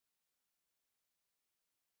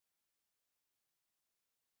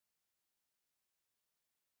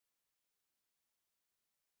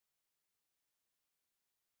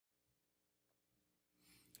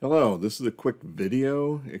Hello, this is a quick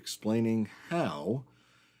video explaining how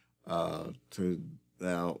Lab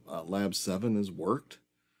 7 has worked,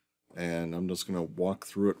 and I'm just going to walk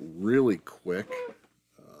through it really quick.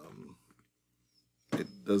 It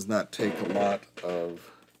does not take a lot of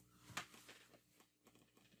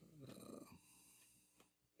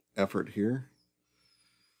effort here.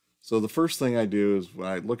 So the first thing I do is when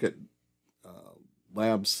I look at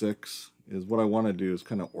Lab 6 is what I want to do is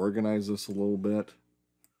kind of organize this a little bit.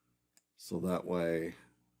 So that way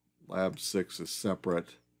Lab 6 is separate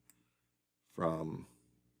from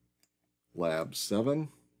Lab 7.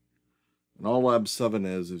 And all Lab 7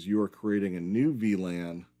 is you are creating a new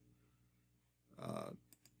VLAN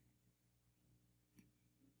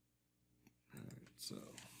so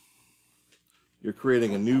you're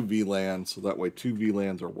creating a new VLAN so that way two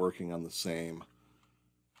VLANs are working on the same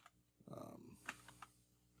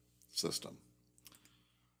system.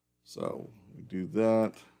 So we do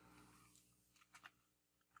that.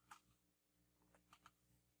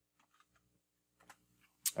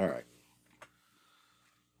 All right.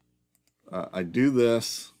 I do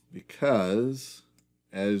this because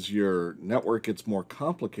as your network gets more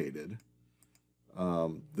complicated,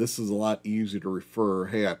 this is a lot easier to refer,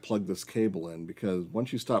 hey, I plugged this cable in, because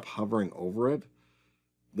once you stop hovering over it,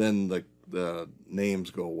 then the names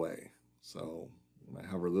go away. So when I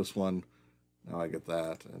hover this one, now I get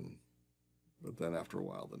that, but then after a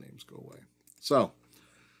while the names go away. So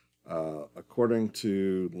according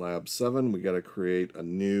to Lab 7, we got to create a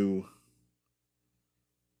new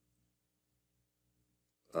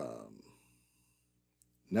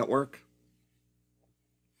network.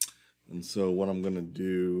 And so what I'm going to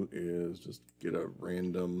do is just get a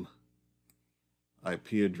random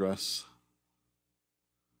IP address.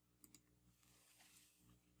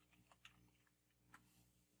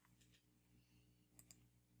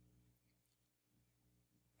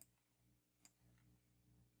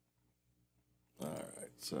 All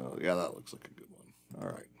right, so yeah, that looks like a good one. All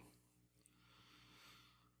right.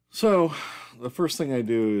 So the first thing I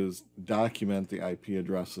do is document the IP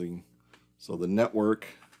addressing. So the network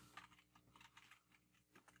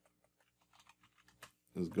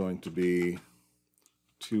is going to be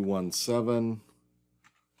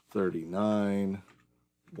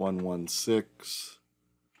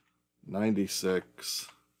 217.39.116.96,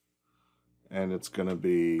 and it's going to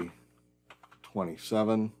be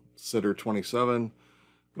 27, CIDR 27,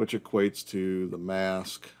 which equates to the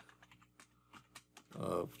mask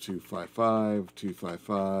of 255,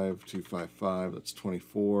 255, 255, that's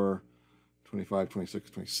 24, 25,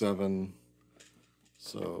 26, 27.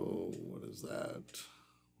 So what is that?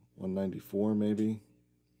 194 maybe?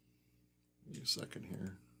 Give me a second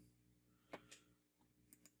here.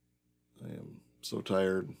 I am so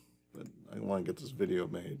tired, but I want to get this video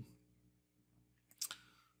made.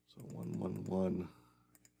 So 111.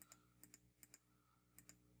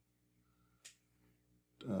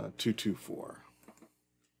 224.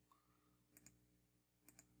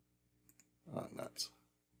 Nuts.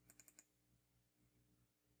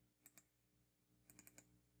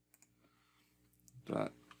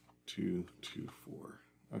 Dot 224.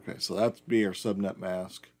 Okay, so that's be our subnet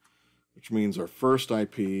mask, which means our first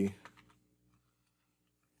IP is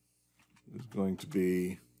going to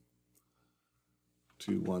be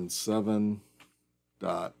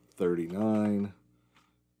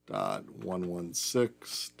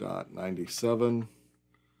 217.39.116.97,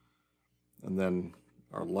 and then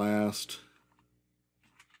our last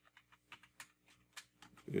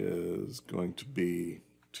is going to be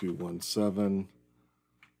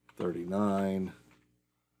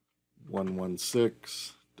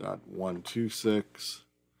 217.39.116.126,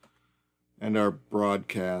 and our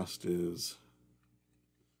broadcast is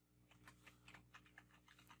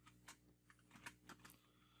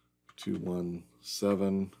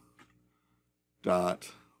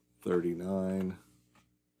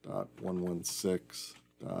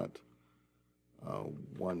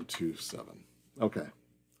Okay.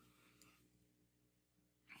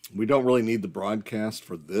 We don't really need the broadcast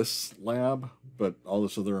for this lab, but all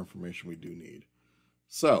this other information we do need.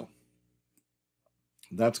 So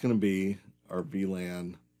that's going to be our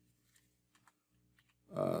VLAN.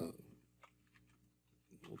 We'll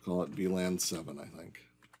call it VLAN 7, I think.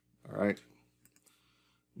 All right.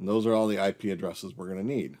 And those are all the IP addresses we're going to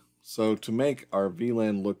need. So to make our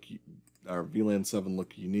VLAN 7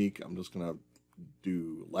 look unique, I'm just going to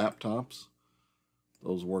do laptops.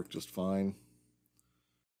 Those work just fine.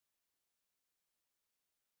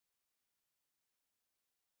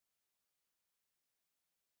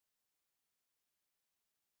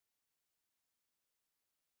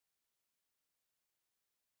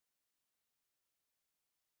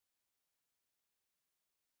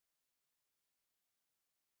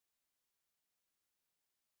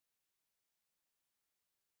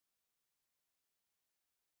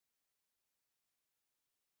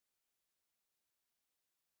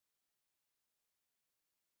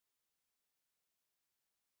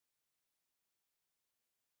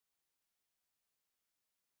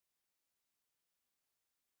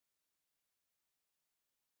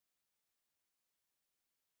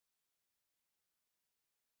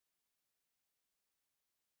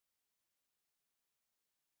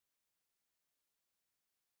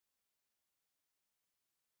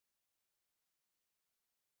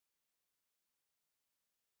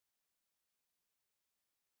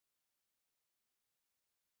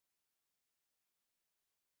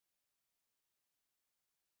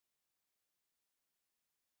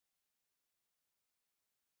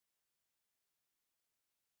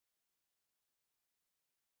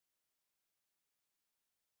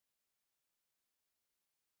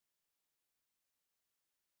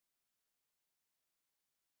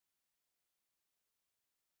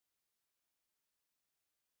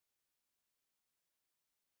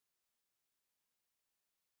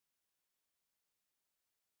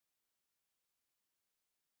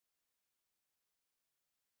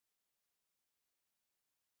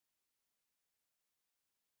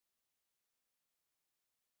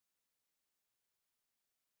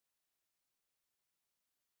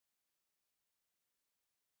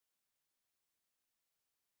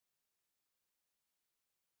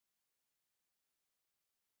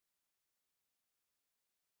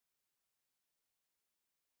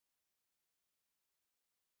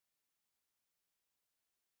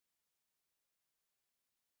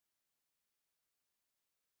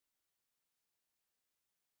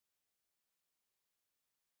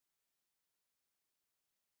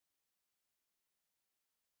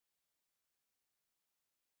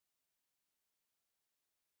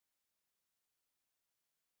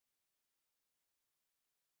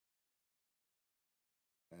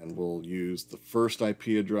 and we'll use the first IP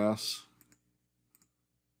address.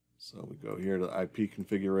 So we go here to IP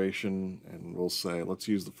configuration, and we'll say, let's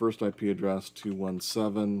use the first IP address,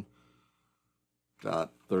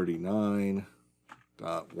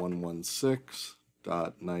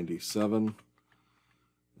 217.39.116.97,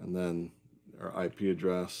 and then our IP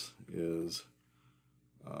address is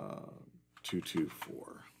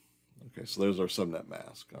 224. Okay, so there's our subnet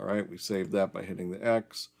mask. All right, we saved that by hitting the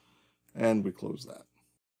X, and we close that.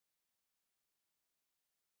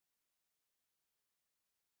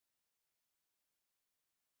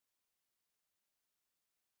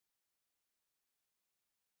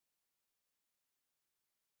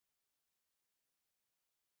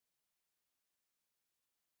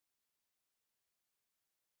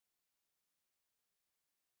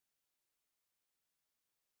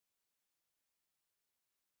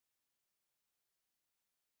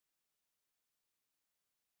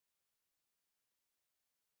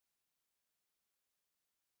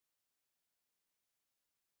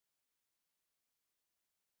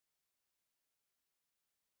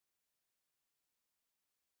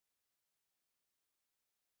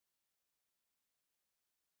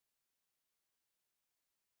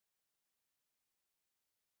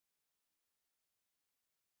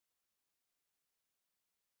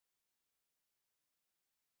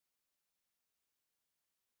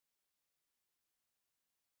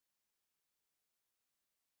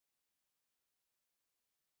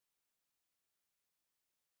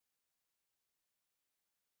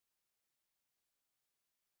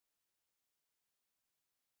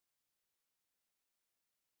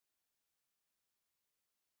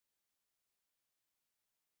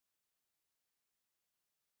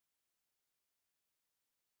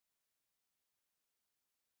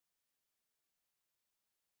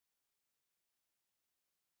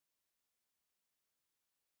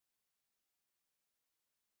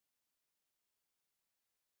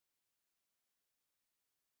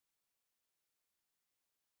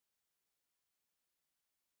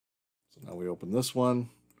 So now we open this one.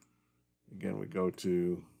 Again, we go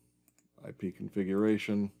to IP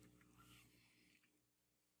configuration,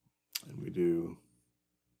 and we do,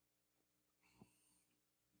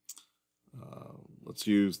 let's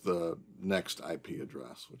use the next IP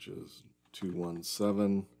address, which is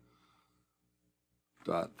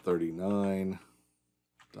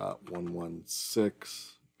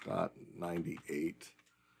 217.39.116.98.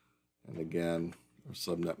 And again, our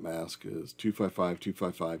subnet mask is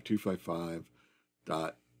 255.255.255.224.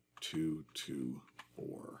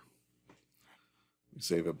 We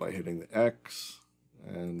save it by hitting the X,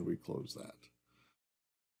 and we close that.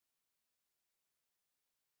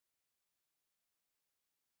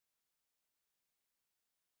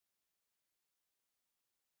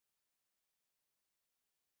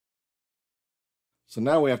 So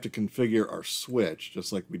now we have to configure our switch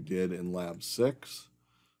just like we did in Lab 6.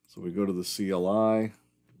 So we go to the CLI,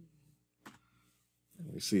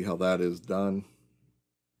 and we see how that is done.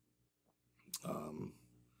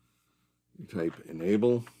 We type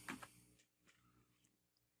enable.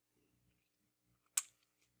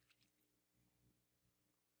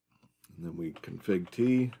 And then we config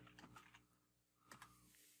T.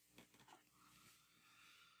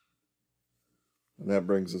 And that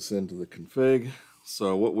brings us into the config.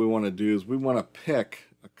 So what we want to do is we want to pick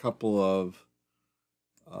a couple of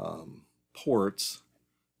ports.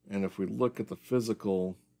 And if we look at the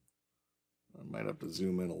physical, I might have to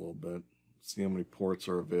zoom in a little bit, see how many ports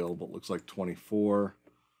are available. It looks like 24.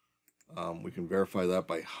 We can verify that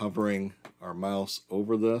by hovering our mouse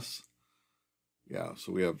over this. Yeah,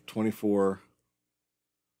 so we have 24.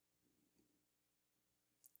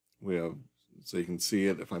 We have, so you can see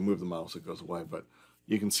it. If I move the mouse, it goes away, but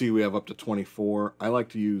you can see we have up to 24. I like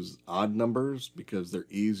to use odd numbers because they're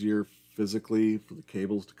easier physically for the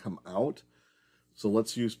cables to come out. So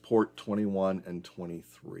let's use port 21 and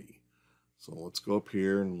 23. So let's go up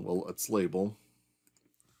here and let's label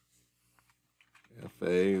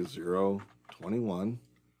FA021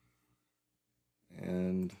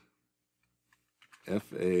 and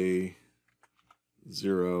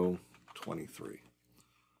FA023.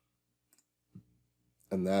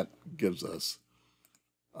 And that gives us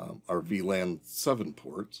our VLAN 7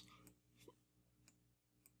 ports.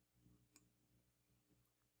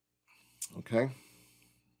 Okay, and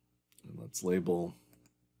let's label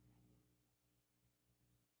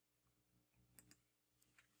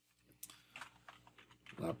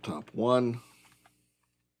laptop 1.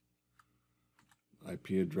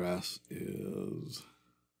 IP address is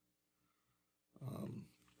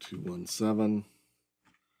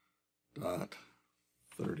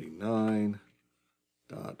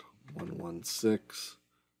 217.39.116.97.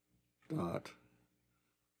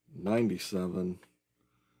 97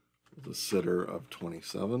 with a sitter of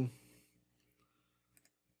 27.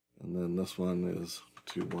 And then this one is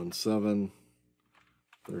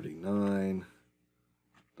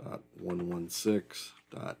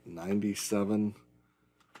 217.39.116.97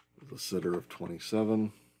 with a sitter of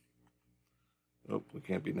 27. Oh, we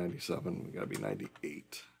can't be 97. We got to be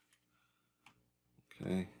 98.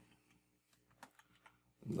 Okay.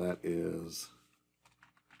 And that is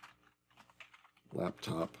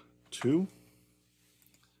laptop 2.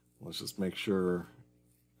 Let's just make sure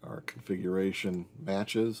our configuration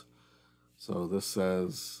matches. So this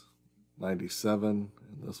says 97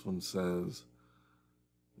 and this one says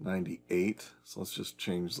 98. So let's just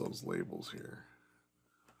change those labels here.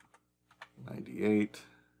 98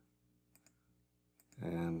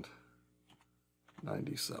 and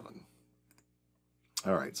 97.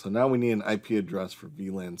 All right, so now we need an IP address for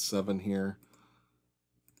VLAN 7 here.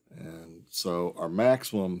 And so our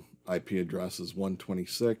maximum IP address is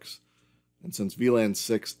 126. And since VLAN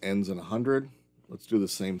 6 ends in 100, let's do the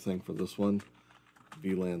same thing for this one.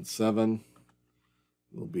 VLAN 7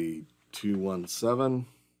 will be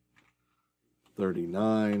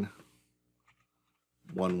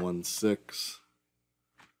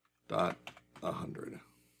 217.116.100.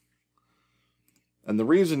 And the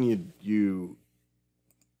reason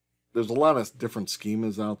there's a lot of different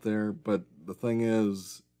schemas out there, but the thing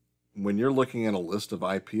is, when you're looking at a list of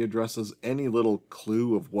IP addresses, any little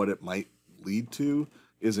clue of what it might lead to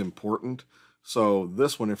is important. So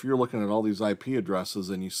this one, if you're looking at all these IP addresses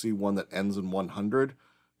and you see one that ends in 100,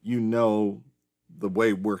 you know the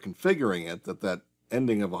way we're configuring it, that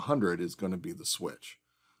ending of 100 is going to be the switch.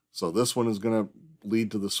 So this one is going to lead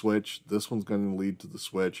to the switch. This one's going to lead to the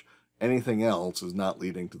switch. Anything else is not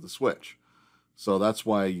leading to the switch. So that's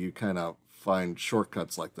why you kind of find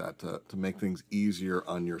shortcuts like that to make things easier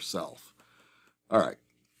on yourself. All right.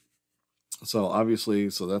 So obviously,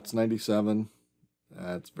 so that's 97.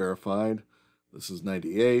 That's verified. This is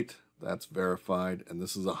 98. That's verified. And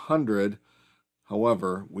this is 100.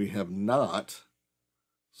 However, we have not.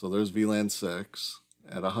 So there's VLAN 6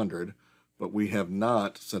 at 100. But we have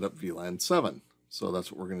not set up VLAN 7. So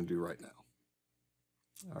that's what we're going to do right now.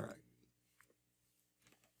 All right.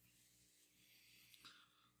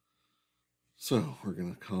 So we're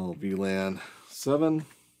going to call VLAN 7.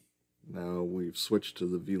 Now we've switched to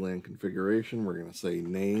the VLAN configuration. We're going to say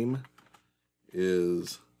name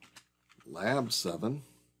is lab 7.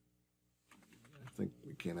 I think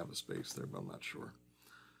we can't have a space there, but I'm not sure.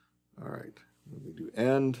 All right. Then we do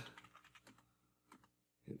end.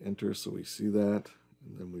 Hit enter so we see that.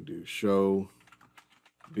 And then we do show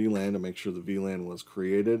VLAN to make sure the VLAN was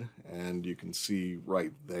created. And you can see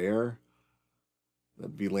right there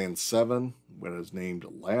that VLAN 7, when it's named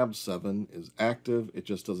Lab 7, is active. It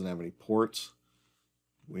just doesn't have any ports.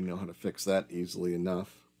 We know how to fix that easily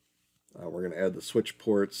enough. We're going to add the switch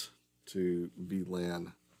ports to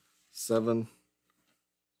VLAN 7. Okay,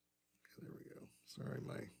 there we go. Sorry,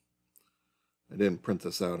 I didn't print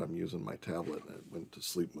this out. I'm using my tablet and it went to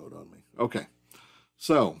sleep mode on me. Okay,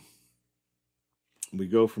 so we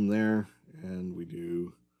go from there and we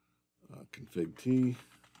do config T.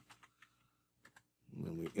 And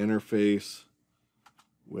then we interface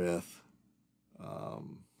with,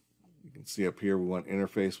 you can see up here, we want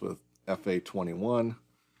interface with FA21.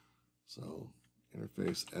 So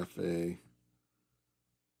interface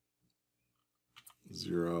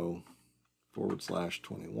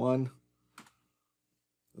FA0/21.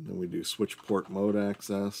 And then we do switch port mode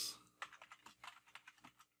access.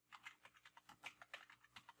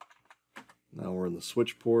 Now we're in the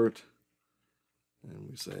switch port and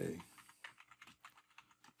we say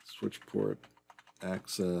switch port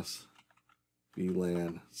access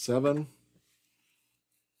VLAN 7.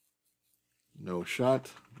 No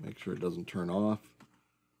shut. Make sure it doesn't turn off.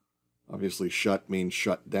 Obviously, shut means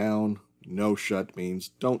shut down. No shut means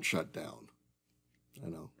don't shut down. I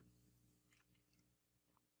know.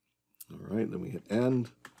 All right, then we hit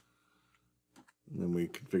end. And then we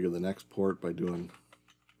configure the next port by doing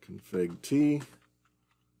config T.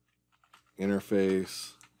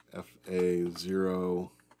 Interface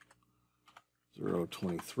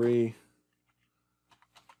FA0/023.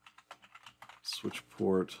 Switch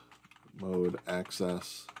port mode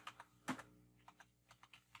access.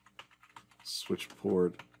 Switch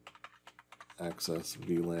port access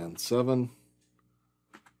VLAN 7.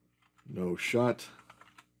 No shut.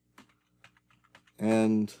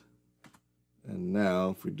 End. And now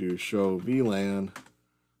if we do show VLAN,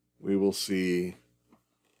 we will see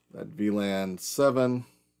that VLAN 7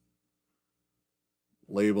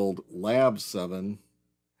 labeled Lab 7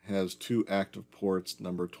 has two active ports,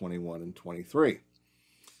 number 21 and 23.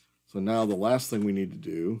 So now the last thing we need to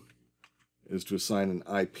do is to assign an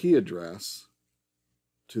IP address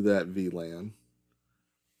to that VLAN.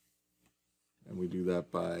 And we do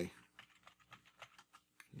that by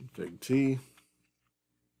config T,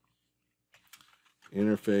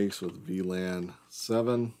 interface with VLAN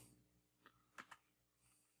 7.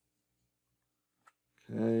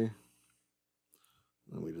 Okay.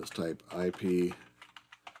 Then we just type IP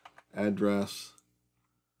address.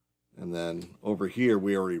 And then over here,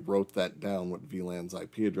 we already wrote that down, what VLAN's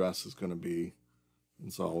IP address is going to be.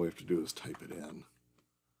 And so all we have to do is type it in.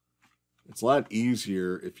 It's a lot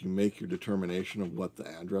easier if you make your determination of what the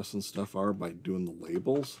address and stuff are by doing the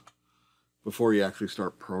labels before you actually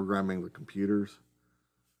start programming the computers.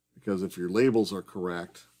 Because if your labels are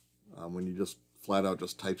correct, when you just flat out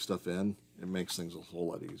just type stuff in, it makes things a whole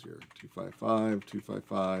lot easier. 255,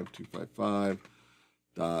 255, 255,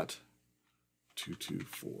 dot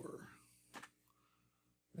 224.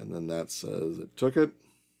 And then that says it took it.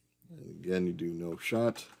 And again, you do no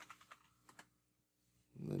shot.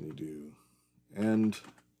 And then you do end.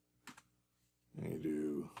 And you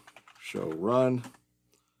do show run.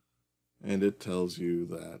 And it tells you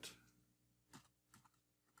that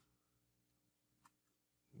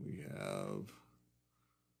we have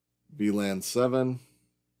VLAN 7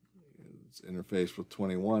 is interfaced with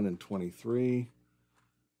 21 and 23.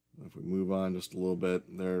 If we move on just a little bit,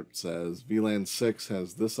 there it says VLAN 6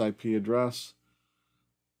 has this IP address,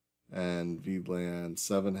 and VLAN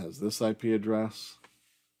 7 has this IP address.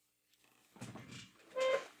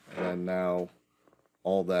 And now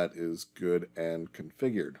all that is good and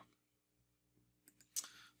configured.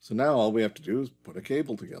 So now all we have to do is put a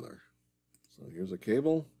cable together. So here's a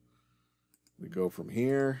cable. We go from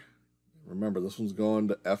here. Remember, this one's going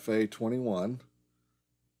to FA21.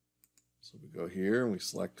 So we go here and we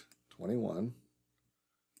select 21. And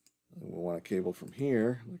we want a cable from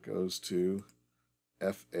here that goes to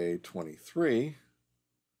FA23.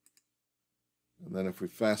 And then if we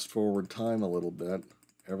fast forward time a little bit,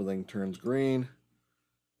 everything turns green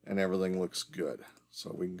and everything looks good.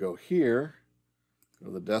 So we can go here, go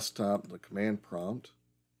to the desktop, the command prompt,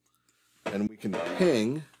 and we can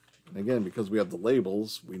ping. And again, because we have the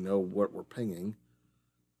labels, we know what we're pinging.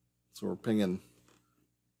 So we're pinging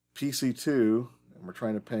PC2, and we're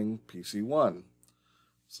trying to ping PC1.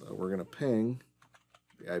 So we're going to ping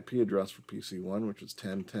the IP address for PC1, which is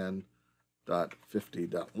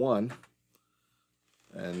 1010.50.1.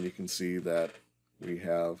 And you can see that we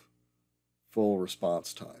have full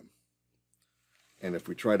response time. And if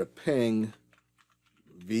we try to ping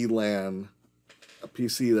VLAN, a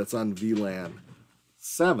PC that's on VLAN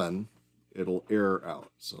 7, it'll error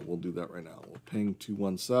out. So we'll do that right now. We'll ping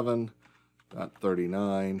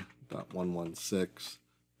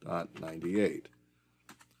 217.39.116.98.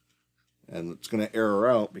 And it's going to error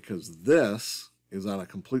out because this is on a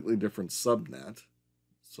completely different subnet.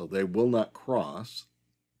 So they will not cross.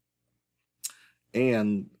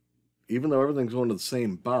 And even though everything's going to the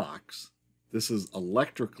same box, this is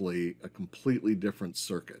electrically a completely different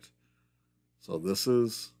circuit. So this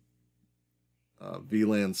is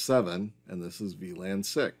VLAN 7, and this is VLAN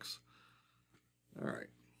 6. All right.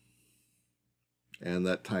 And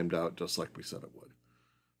that timed out just like we said it would.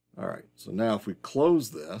 All right, so now if we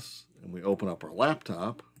close this and we open up our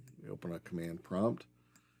laptop, we open a command prompt,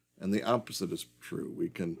 and the opposite is true. We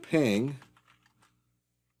can ping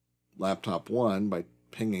laptop 1 by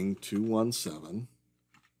pinging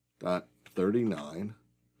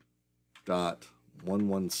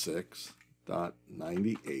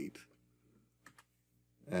 217.39.116.98.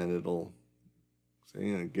 And it'll see,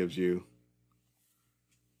 and it gives you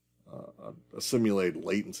a simulated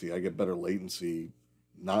latency. I get better latency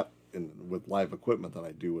not with live equipment than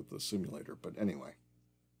I do with the simulator. But anyway,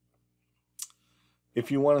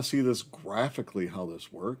 if you want to see this graphically how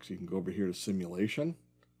this works, you can go over here to simulation.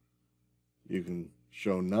 You can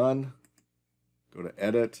show none. Go to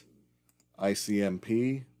edit,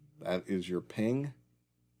 ICMP. That is your ping.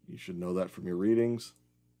 You should know that from your readings.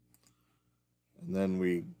 And then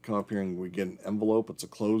we come up here and we get an envelope. It's a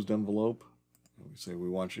closed envelope. And we say we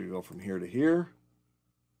want you to go from here to here.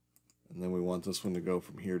 And then we want this one to go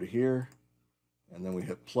from here to here. And then we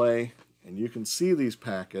hit play. And you can see these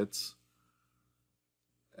packets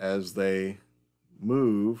as they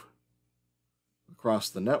move across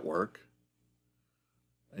the network.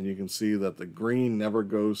 And you can see that the green never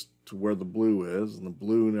goes to where the blue is, and the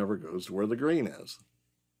blue never goes to where the green is.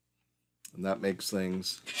 And that makes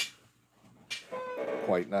things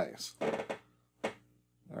quite nice.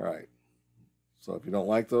 All right. So if you don't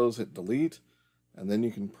like those, hit delete, and then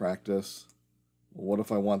you can practice Well, what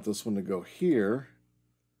if I want this one to go here,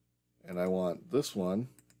 and I want this one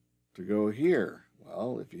to go here?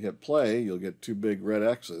 Well, if you hit play, you'll get two big red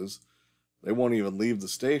X's. They won't even leave the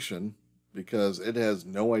station because it has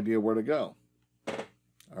no idea where to go.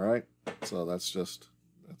 All right, so that's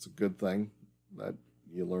a good thing that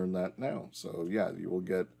you learn that now. So yeah, you will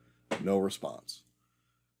get no response.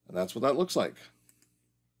 And that's what that looks like.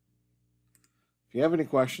 If you have any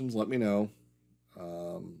questions, let me know.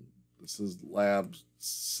 This is Lab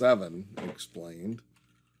 7 explained.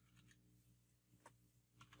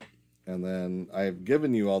 And then I've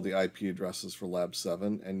given you all the IP addresses for Lab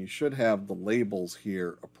 7, and you should have the labels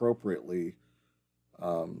here appropriately,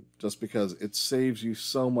 just because it saves you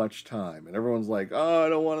so much time. And everyone's like, oh, I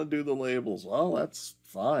don't want to do the labels. Well, that's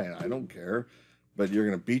fine. I don't care. But you're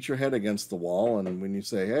going to beat your head against the wall, and when you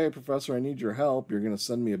say, hey, professor, I need your help, you're going to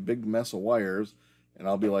send me a big mess of wires, and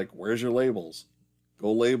I'll be like, where's your labels?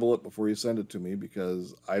 Go label it before you send it to me,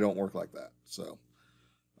 because I don't work like that. So,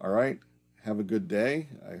 all right. Have a good day.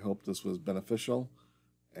 I hope this was beneficial,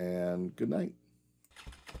 and good night.